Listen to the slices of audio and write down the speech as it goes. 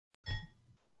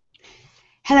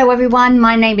Hello everyone,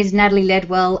 my name is Natalie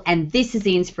Ledwell and this is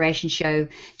the Inspiration Show.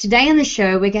 Today on the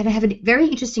show we're going to have a very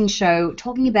interesting show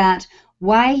talking about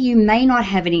why you may not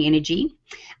have any energy,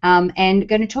 and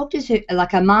going to talk to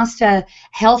like a Master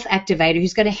Health Activator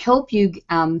who's going to help you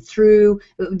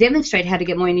demonstrate how to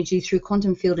get more energy through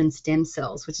quantum field and stem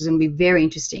cells, which is going to be very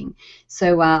interesting.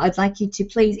 So I'd like you to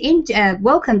please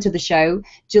welcome to the show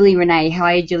Julie Renee. How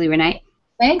are you, Julie Renee?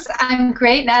 Thanks, I'm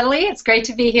great, Natalie. It's great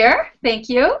to be here. Thank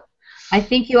you. I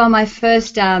think you are my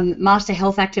first Master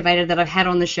Health Activator that I've had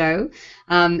on the show.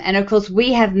 And of course,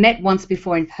 we have met once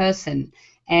before in person.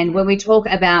 And when we talk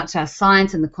about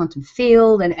science and the quantum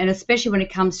field, and especially when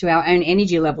it comes to our own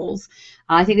energy levels,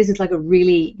 I think this is like a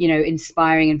really,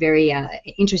 inspiring and very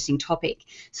interesting topic.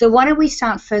 So why don't we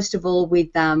start first of all with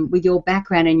your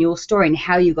background and your story and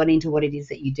how you got into what it is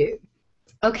that you do.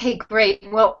 Okay, great.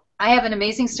 Well, I have an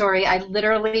amazing story. I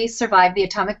literally survived the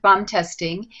atomic bomb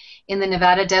testing in the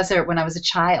Nevada desert when I was a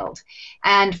child.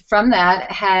 And from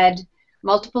that, had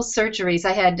multiple surgeries.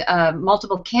 I had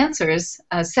multiple cancers,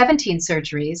 17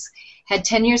 surgeries, had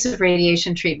 10 years of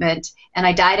radiation treatment, and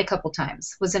I died a couple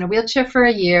times. Was in a wheelchair for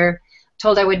a year,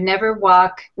 told I would never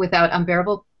walk without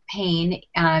unbearable pain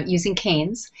using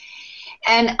canes.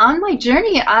 And on my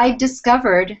journey, I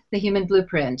discovered the human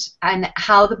blueprint and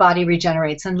how the body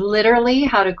regenerates, and literally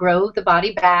how to grow the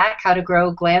body back, how to grow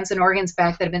glands and organs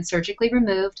back that have been surgically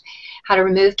removed, how to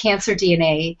remove cancer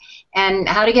DNA, and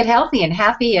how to get healthy and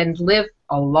happy and live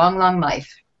a long, long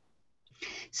life.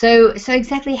 So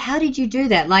exactly how did you do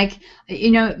that? Like,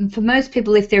 for most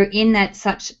people, if they're in that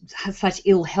such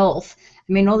ill health,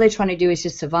 I mean, all they're trying to do is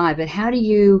just survive. But how do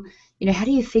you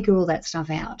figure all that stuff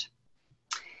out?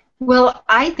 Well,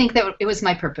 I think that it was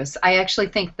my purpose. I actually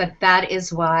think that that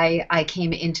is why I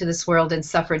came into this world and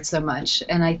suffered so much.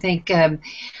 And I think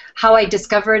how I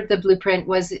discovered the blueprint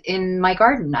was in my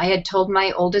garden. I had told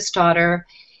my oldest daughter,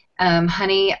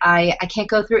 honey, I can't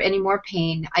go through any more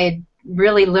pain. I had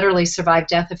really literally survived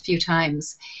death a few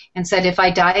times and said, if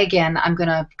I die again, I'm going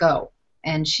to go.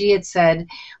 And she had said,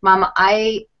 Mom,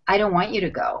 I don't want you to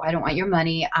go. I don't want your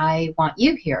money. I want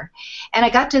you here. And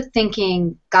I got to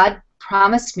thinking, God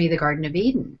promised me the Garden of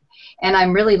Eden, and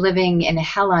I'm really living in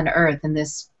hell on earth in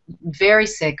this very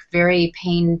sick, very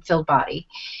pain-filled body.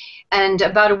 And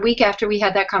about a week after we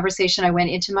had that conversation, I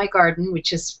went into my garden,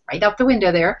 which is right out the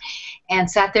window there, and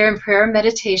sat there in prayer and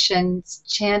meditation,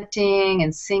 chanting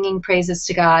and singing praises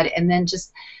to God, and then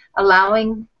just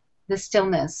allowing the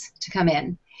stillness to come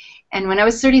in. And when I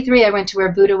was 33, I went to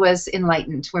where Buddha was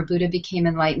enlightened, where Buddha became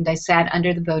enlightened. I sat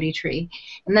under the Bodhi tree.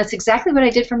 And that's exactly what I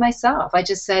did for myself. I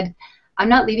just said, I'm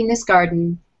not leaving this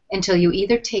garden until you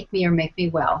either take me or make me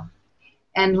well.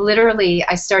 And literally,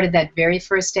 I started that very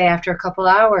first day. After a couple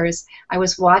hours, I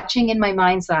was watching in my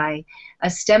mind's eye a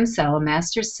stem cell, a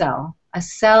master cell, a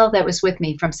cell that was with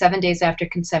me from 7 days after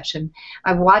conception.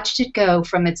 I watched it go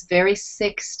from its very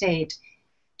sick state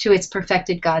to its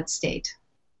perfected God state.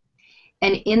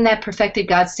 And in that perfected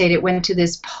God state, it went to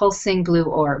this pulsing blue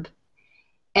orb.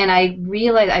 And I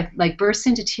realized, I burst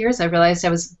into tears. I realized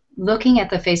I was looking at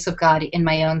the face of God in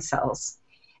my own cells.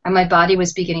 And my body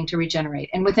was beginning to regenerate.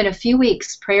 And within a few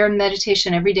weeks, prayer and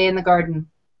meditation every day in the garden,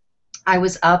 I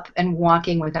was up and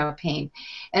walking without pain.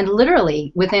 And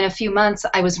literally, within a few months,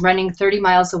 I was running 30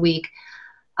 miles a week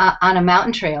on a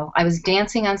mountain trail. I was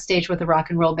dancing on stage with a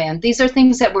rock and roll band. These are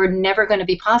things that were never going to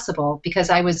be possible because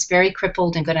I was very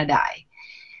crippled and going to die.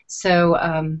 So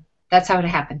that's how it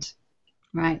happened.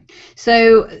 Right.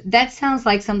 So that sounds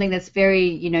like something that's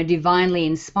very, divinely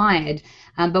inspired.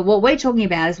 But what we're talking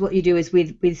about is what you do is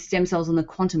with stem cells on the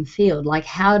quantum field. Like,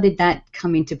 how did that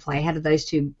come into play? How did those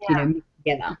two, mix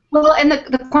together? Well, and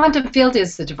the quantum field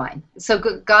is the divine. So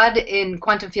God and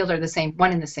quantum field are the same,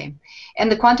 one and the same. And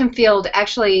the quantum field,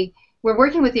 actually, we're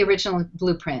working with the original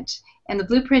blueprint. And the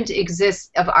blueprint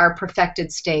exists of our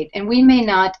perfected state. And we may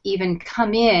not even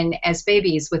come in as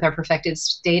babies with our perfected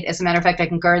state. As a matter of fact, I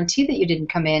can guarantee that you didn't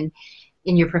come in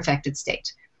your perfected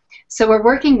state. So we're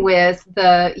working with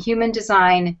the human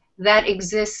design that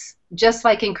exists just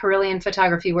like in Carillion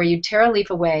photography, where you tear a leaf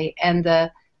away and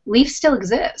the leaf still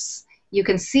exists. You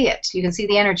can see it. You can see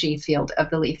the energy field of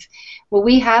the leaf. Well,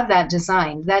 we have that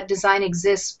design. That design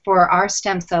exists for our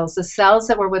stem cells, the cells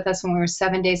that were with us when we were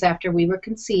 7 days after we were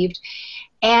conceived,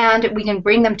 and we can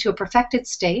bring them to a perfected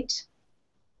state,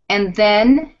 and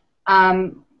then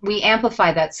we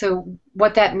amplify that. So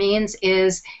what that means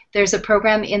is there's a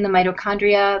program in the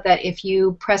mitochondria that if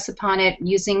you press upon it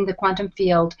using the quantum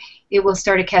field, it will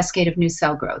start a cascade of new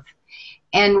cell growth.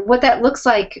 And what that looks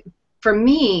like for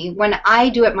me, when I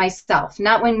do it myself,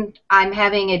 not when I'm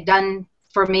having it done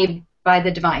for me by the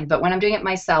divine, but when I'm doing it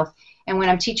myself, And when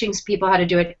I'm teaching people how to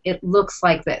do it, it looks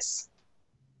like this.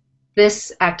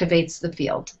 This activates the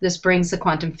field. This brings the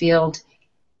quantum field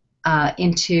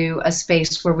into a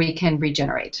space where we can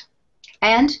regenerate.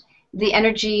 And the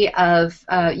energy of,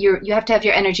 you have to have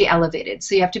your energy elevated.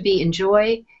 So you have to be in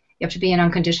joy, you have to be in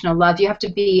unconditional love, you have to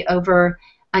be over,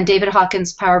 on David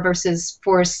Hawkins' power versus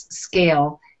force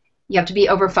scale, you have to be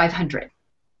over 500.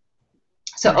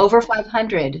 So Right. over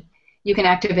 500, you can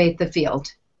activate the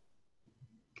field.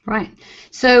 Right.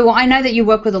 So I know that you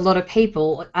work with a lot of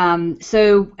people.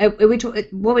 So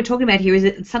what we're talking about here, is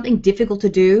it something difficult to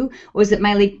do, or is it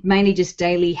mainly just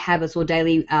daily habits or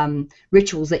daily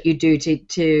rituals that you do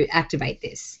to activate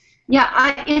this?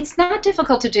 Yeah, it's not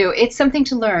difficult to do. It's something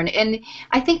to learn. And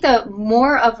I think the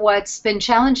more of what's been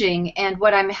challenging and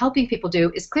what I'm helping people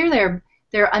do is clear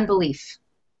their unbelief.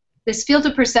 This field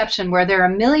of perception where there are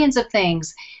millions of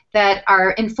things that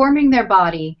are informing their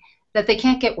body that they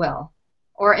can't get well,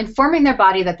 or informing their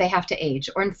body that they have to age,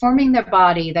 or informing their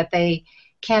body that they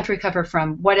can't recover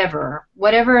from whatever,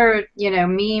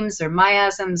 memes or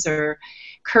miasms or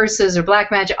curses or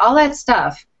black magic, all that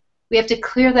stuff. We have to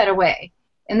clear that away.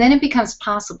 And then it becomes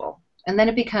possible. And then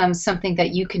it becomes something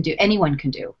that you can do, anyone can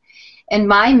do. And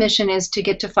my mission is to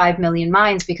get to 5 million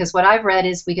minds, because what I've read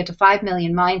is we get to 5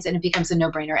 million minds and it becomes a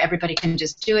no-brainer. Everybody can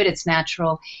just do it. It's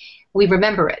natural. We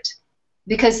remember it.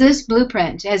 Because this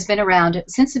blueprint has been around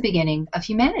since the beginning of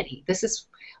humanity. This is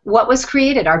what was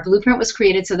created. Our blueprint was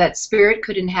created so that spirit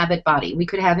could inhabit body. We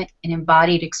could have an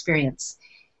embodied experience.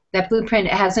 That blueprint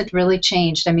hasn't really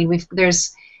changed. I mean,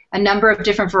 there's a number of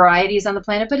different varieties on the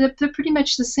planet, but they're pretty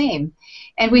much the same.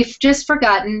 And we've just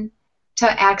forgotten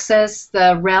to access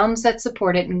the realms that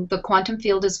support it, and the quantum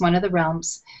field is one of the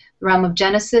realms. The realm of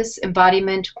Genesis,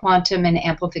 embodiment, quantum, and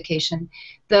amplification.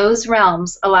 Those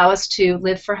realms allow us to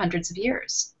live for hundreds of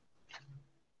years.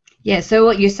 Yeah, so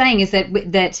what you're saying is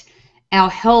that our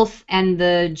health and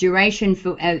the duration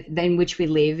in which we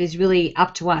live is really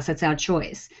up to us. That's our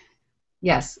choice.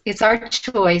 Yes, it's our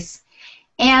choice.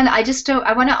 And I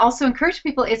want to also encourage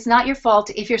people, it's not your fault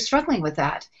if you're struggling with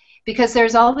that, because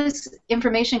there's all this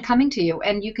information coming to you,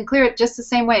 and you can clear it just the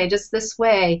same way, just this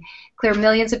way, clear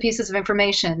millions of pieces of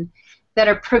information that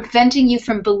are preventing you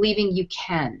from believing you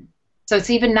can. So it's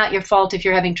even not your fault if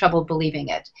you're having trouble believing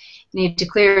it. You need to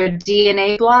clear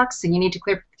DNA blocks, and you need to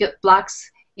clear blocks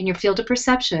in your field of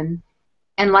perception,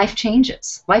 and life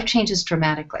changes. Life changes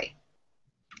dramatically.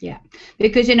 Yeah,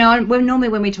 because normally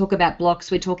when we talk about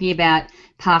blocks, we're talking about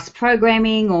past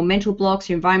programming or mental blocks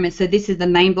or environment. So this is the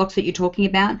main blocks that you're talking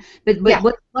about. But Yeah.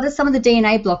 what are some of the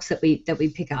DNA blocks that we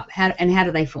pick up? How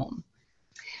do they form?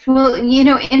 Well,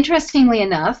 interestingly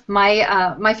enough,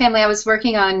 my family, I was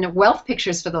working on wealth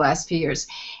pictures for the last few years,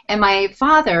 and my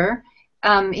father,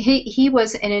 he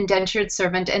was an indentured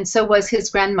servant, and so was his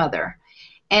grandmother.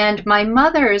 And my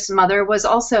mother's mother was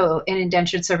also an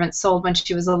indentured servant, sold when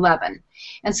she was 11.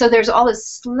 And so there's all the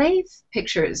slave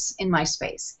pictures in my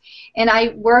space. And I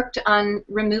worked on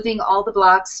removing all the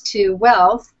blocks to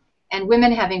wealth and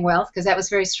women having wealth, because that was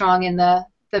very strong in the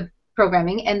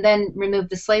programming, and then remove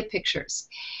the slave pictures.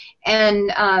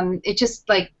 And it just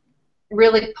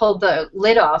really pulled the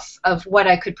lid off of what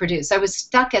I could produce. I was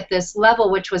stuck at this level,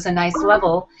 which was a nice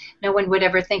level. No one would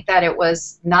ever think that it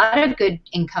was not a good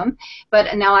income,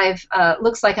 but now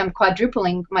looks like I'm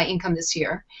quadrupling my income this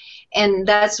year. And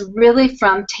that's really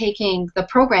from taking the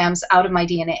programs out of my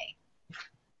DNA.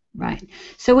 Right.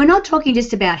 So we're not talking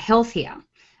just about health here.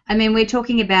 I mean, we're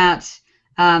talking about,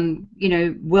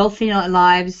 wealth in our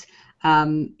lives,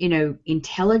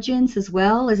 intelligence as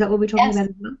well. Is that what we're talking Yes. about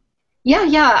as well? Yeah.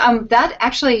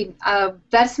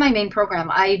 That's my main program.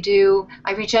 I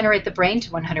regenerate the brain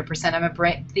to 100%. I'm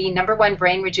the #1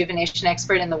 brain rejuvenation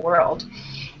expert in the world.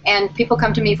 And people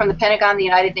come to me from the Pentagon, the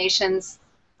United Nations.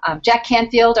 Jack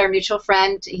Canfield, our mutual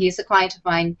friend, he's a client of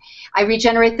mine. I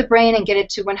regenerate the brain and get it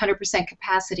to 100%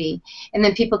 capacity, and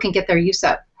then people can get their use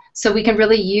up. So we can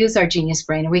really use our genius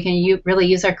brain, and we can really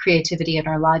use our creativity and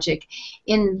our logic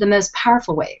in the most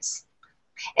powerful ways.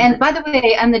 And by the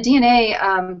way, on the DNA,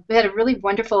 we had a really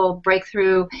wonderful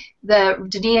breakthrough, the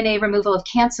DNA removal of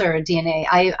cancer DNA.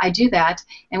 I do that,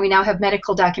 and we now have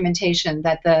medical documentation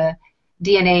that the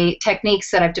DNA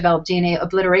techniques that I've developed, DNA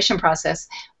obliteration process,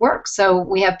 work. So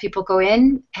we have people go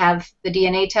in, have the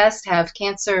DNA test, have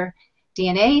cancer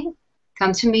DNA,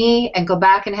 come to me, and go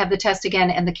back and have the test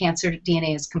again, and the cancer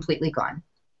DNA is completely gone.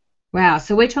 Wow.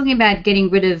 So we're talking about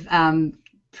getting rid of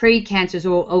pre-cancers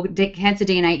or cancer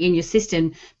DNA in your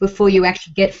system before you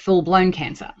actually get full-blown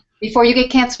cancer. Before you get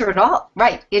cancer at all,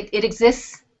 right. It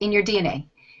exists in your DNA.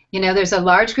 There's a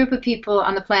large group of people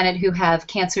on the planet who have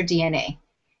cancer DNA.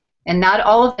 And not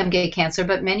all of them get cancer,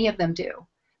 but many of them do.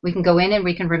 We can go in and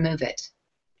we can remove it.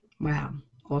 Wow,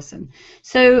 awesome.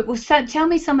 So tell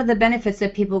me some of the benefits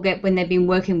that people get when they've been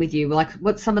working with you. Like,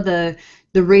 what's some of the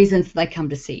reasons they come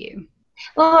to see you?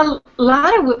 Well, a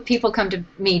lot of people come to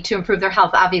me to improve their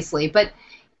health, obviously, but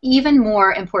even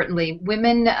more importantly,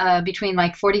 women between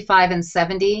like 45 and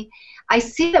 70, I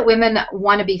see that women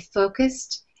want to be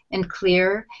focused and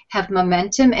clear, have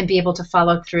momentum, and be able to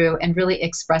follow through and really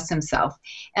express themselves.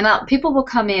 And people will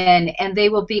come in and they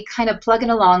will be kind of plugging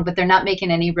along, but they're not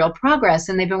making any real progress,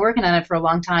 and they've been working on it for a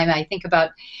long time. I think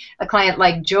about a client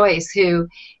like Joyce, who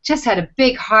just had a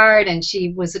big heart, and she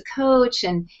was a coach,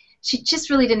 and she just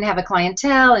really didn't have a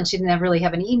clientele, and she didn't really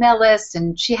have an email list,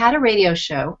 and she had a radio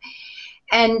show.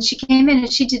 And she came in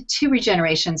and she did 2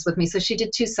 regenerations with me, so she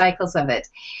did 2 cycles of it.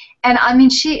 And I mean,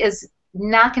 she is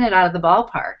knocking it out of the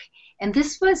ballpark. And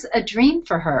this was a dream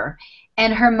for her.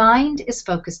 And her mind is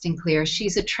focused and clear.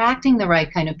 She's attracting the right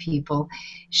kind of people.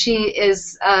 She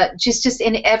is just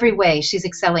in every way, she's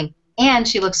excelling. And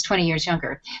she looks 20 years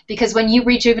younger. Because when you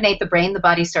rejuvenate the brain, the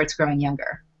body starts growing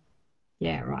younger.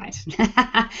 Yeah, right.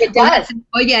 It does.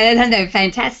 Oh, yeah, no,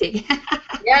 fantastic.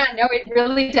 Yeah, no, it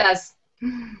really does.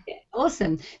 Yeah,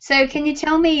 awesome. So can you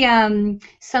tell me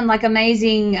some like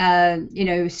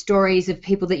amazing stories of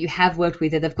people that you have worked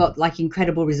with that have got like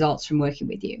incredible results from working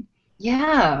with you?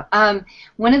 Yeah.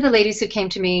 One of the ladies who came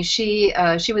to me, she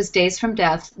was days from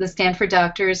death. The Stanford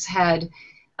doctors had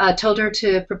told her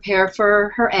to prepare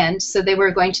for her end, so they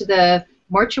were going to the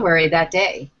mortuary that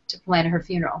day to plan her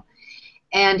funeral.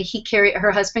 And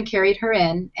her husband carried her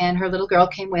in, and her little girl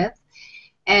came with.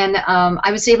 And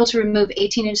I was able to remove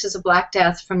 18 inches of black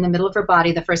death from the middle of her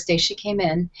body the first day she came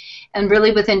in. And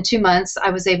really within 2 months, I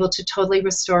was able to totally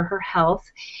restore her health.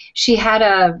 She had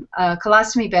a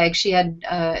colostomy bag. She had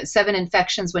 7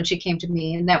 infections when she came to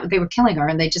me, and they were killing her,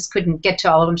 and they just couldn't get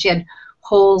to all of them. She had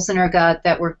holes in her gut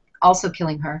that were also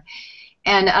killing her.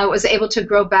 And I was able to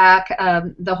grow back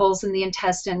the holes in the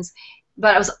intestines,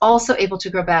 but I was also able to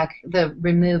grow back the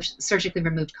surgically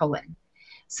removed colon.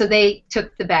 So they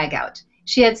took the bag out.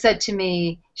 She had said to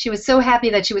me she was so happy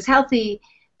that she was healthy,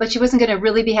 but she wasn't going to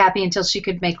really be happy until she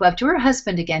could make love to her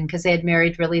husband again, because they had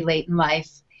married really late in life.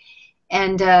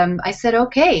 And I said,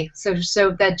 okay. So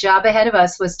that job ahead of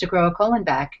us was to grow a colon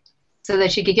back so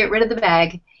that she could get rid of the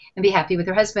bag and be happy with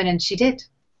her husband, and she did.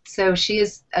 So she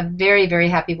is a very, very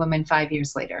happy woman 5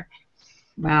 years later.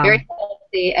 Wow. Very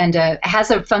healthy, and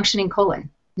has a functioning colon,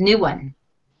 new one.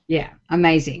 Yeah,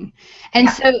 amazing. And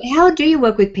so how do you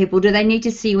work with people? Do they need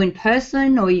to see you in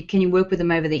person, or can you work with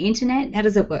them over the internet? How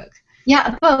does it work?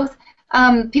 Yeah, both.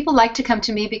 People like to come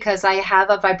to me because I have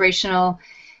a vibrational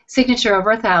signature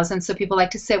over 1,000, so people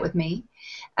like to sit with me.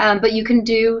 But you can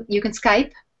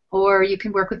Skype, or you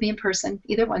can work with me in person,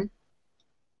 either one.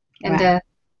 And wow.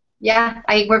 Yeah,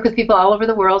 I work with people all over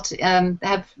the world.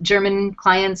 Have German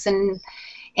clients in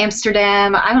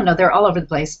Amsterdam, I don't know, they're all over the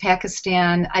place.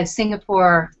 Pakistan,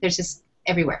 Singapore, there's just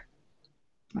everywhere.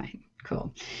 Right,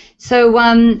 cool. So,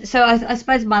 so I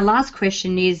suppose my last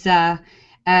question is, so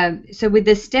with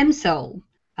the stem cell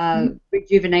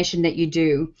rejuvenation that you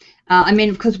do, I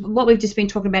mean, because what we've just been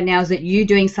talking about now is that you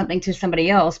doing something to somebody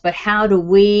else, but how do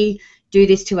we do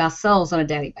this to ourselves on a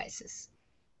daily basis?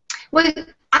 Well,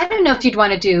 I don't know if you'd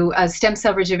want to do a stem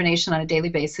cell rejuvenation on a daily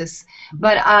basis,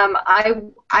 but I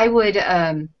would,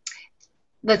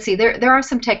 let's see, there are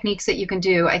some techniques that you can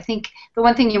do. I think the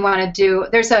one thing you want to do,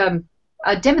 there's a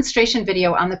demonstration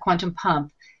video on the quantum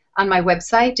pump on my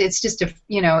website. It's just so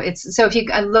if you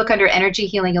look under energy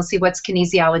healing, you'll see what's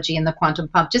kinesiology in the quantum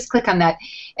pump. Just click on that,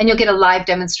 and you'll get a live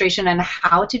demonstration on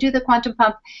how to do the quantum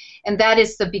pump. And that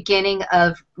is the beginning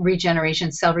of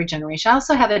regeneration, cell regeneration. I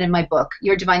also have it in my book,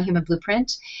 Your Divine Human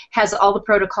Blueprint. Has all the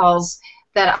protocols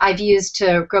that I've used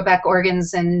to grow back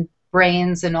organs and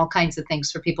brains and all kinds of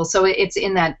things for people. So it's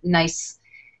in that nice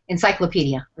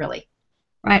encyclopedia, really.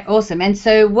 Right, awesome. And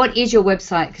so what is your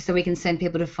website, so we can send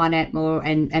people to find out more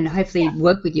and hopefully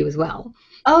work with you as well?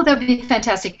 Oh, that would be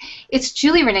fantastic. It's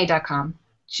julierenee.com.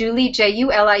 Julie,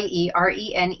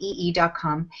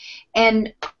 JULIERENEE.com.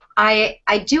 And I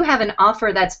do have an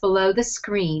offer that's below the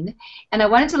screen, and I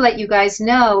wanted to let you guys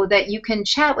know that you can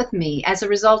chat with me as a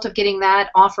result of getting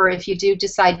that offer. If you do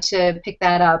decide to pick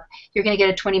that up, you're going to get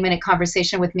a 20-minute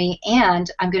conversation with me, and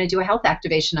I'm going to do a health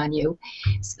activation on you.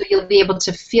 So you'll be able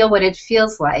to feel what it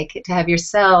feels like to have your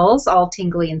cells all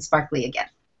tingly and sparkly again.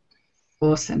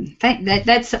 Awesome.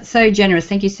 That's so generous.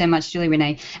 Thank you so much, Julie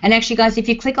Renee. And actually, guys, if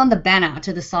you click on the banner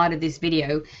to the side of this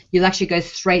video, you'll actually go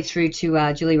straight through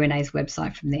to Julie Renee's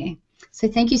website from there. So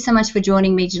thank you so much for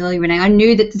joining me, Julie Renee. I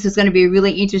knew that this was going to be a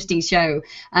really interesting show.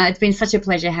 It's been such a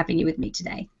pleasure having you with me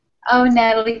today. Oh,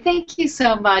 Natalie, thank you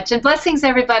so much. And blessings,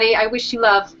 everybody. I wish you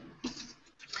love.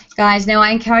 Guys, now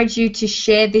I encourage you to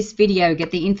share this video, get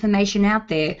the information out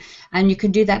there, and you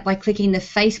can do that by clicking the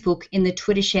Facebook and the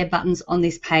Twitter share buttons on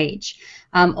this page.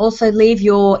 Also, leave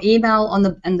your email on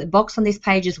the box on this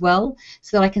page as well,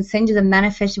 so that I can send you the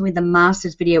Manifesting with the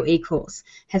Masters video e-course.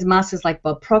 It has masters like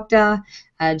Bob Proctor,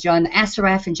 John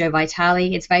Assaraf, and Joe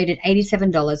Vitale. It's valued at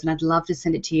 $87, and I'd love to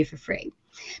send it to you for free.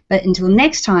 But until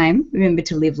next time, remember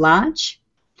to live large,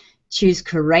 choose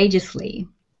courageously,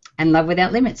 and love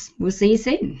without limits. We'll see you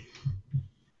soon.